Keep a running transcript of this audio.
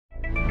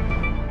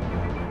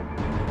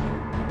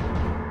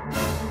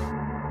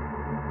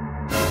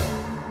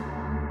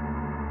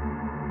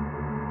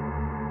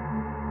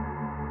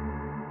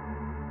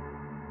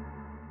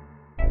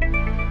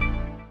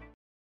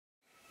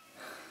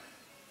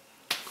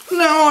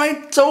No,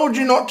 I told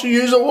you not to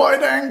use a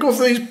wide angle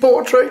for these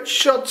portrait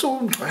shots.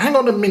 Oh, hang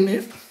on a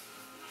minute.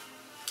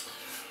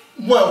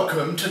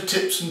 Welcome to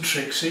Tips and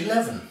Tricks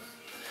 11.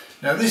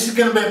 Now this is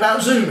going to be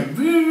about zooming.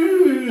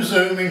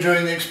 Zooming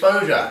during the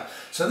exposure.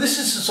 So this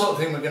is the sort of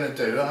thing we're going to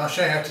do, and I'll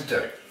show you how to do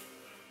it.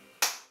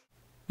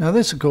 Now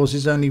this of course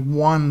is only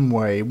one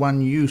way,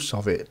 one use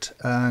of it,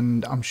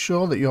 and I'm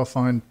sure that you'll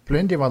find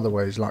plenty of other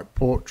ways like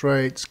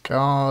portraits,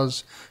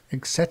 cars,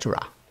 etc.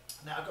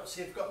 Now I've got to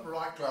see if I've got the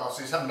right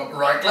glasses. I haven't got the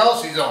right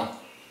glasses on.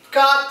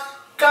 Cut!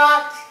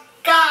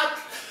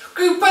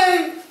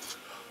 Goopy!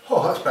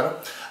 Oh, that's better.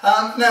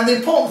 Now the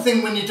important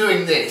thing when you're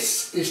doing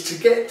this is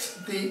to get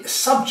the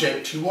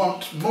subject you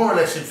want more or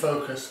less in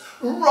focus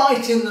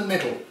right in the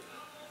middle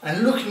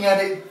and looking at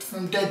it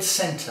from dead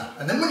centre.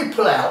 And then when you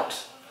pull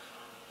out,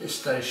 it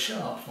stays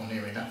sharp or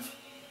near enough.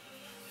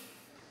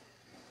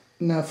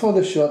 Now for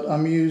the shot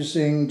I'm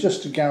using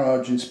just a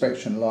garage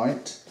inspection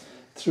light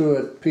through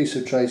a piece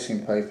of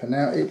tracing paper.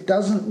 Now it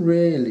doesn't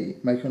really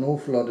make an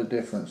awful lot of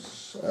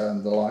difference,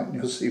 the light, and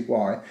you'll see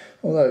why,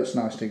 although it's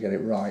nice to get it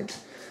right.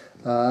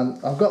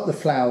 I've got the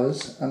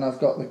flowers and I've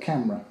got the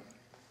camera.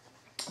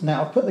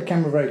 Now I've put the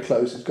camera very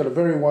close. It's got a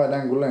very wide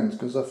angle lens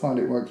because I find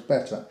it works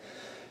better.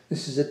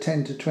 This is a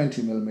 10 to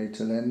 20mm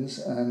lens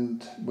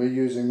and we're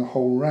using the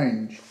whole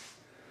range.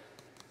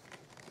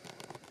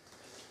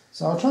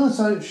 So I'll try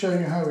and show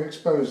you how we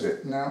expose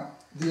it. Now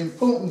the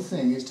important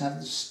thing is to have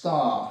the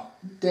star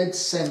dead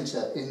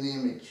centre in the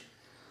image.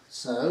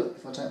 So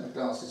if I take my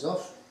glasses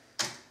off,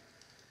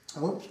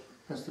 oops,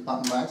 press the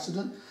button by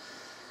accident.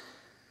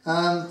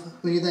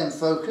 We then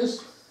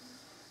focus,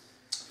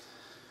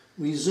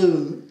 we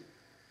zoom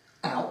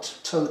out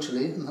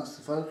totally, and that's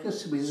the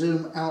focus. We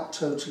zoom out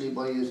totally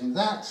by using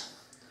that.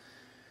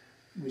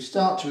 We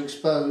start to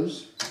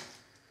expose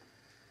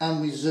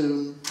and we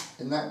zoom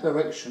in that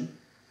direction.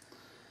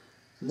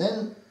 And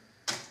then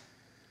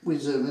we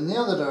zoom in the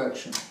other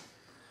direction.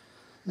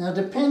 Now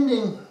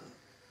depending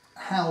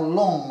how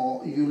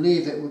long you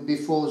leave it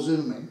before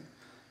zooming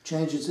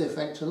changes the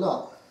effect a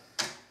lot.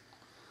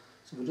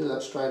 So we'll do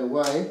that straight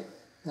away.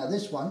 Now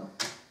this one,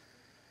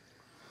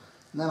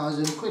 and then I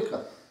zoom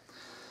quicker.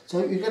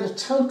 So you get a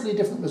totally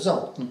different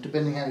result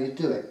depending how you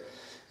do it.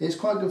 It's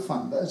quite good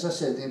fun, but as I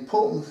said, the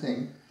important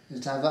thing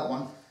is to have that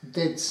one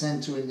dead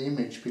centre in the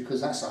image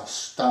because that's our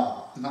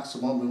star and that's the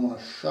one we want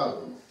to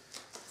show.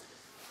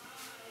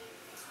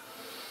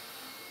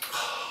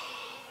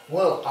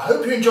 Well, I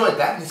hope you enjoyed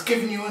that and it's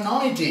given you an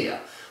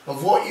idea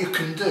of what you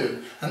can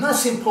do. And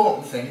that's the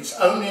important thing, it's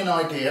only an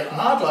idea and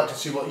I'd like to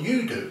see what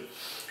you do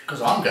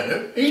because I'm going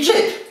to eat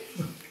it.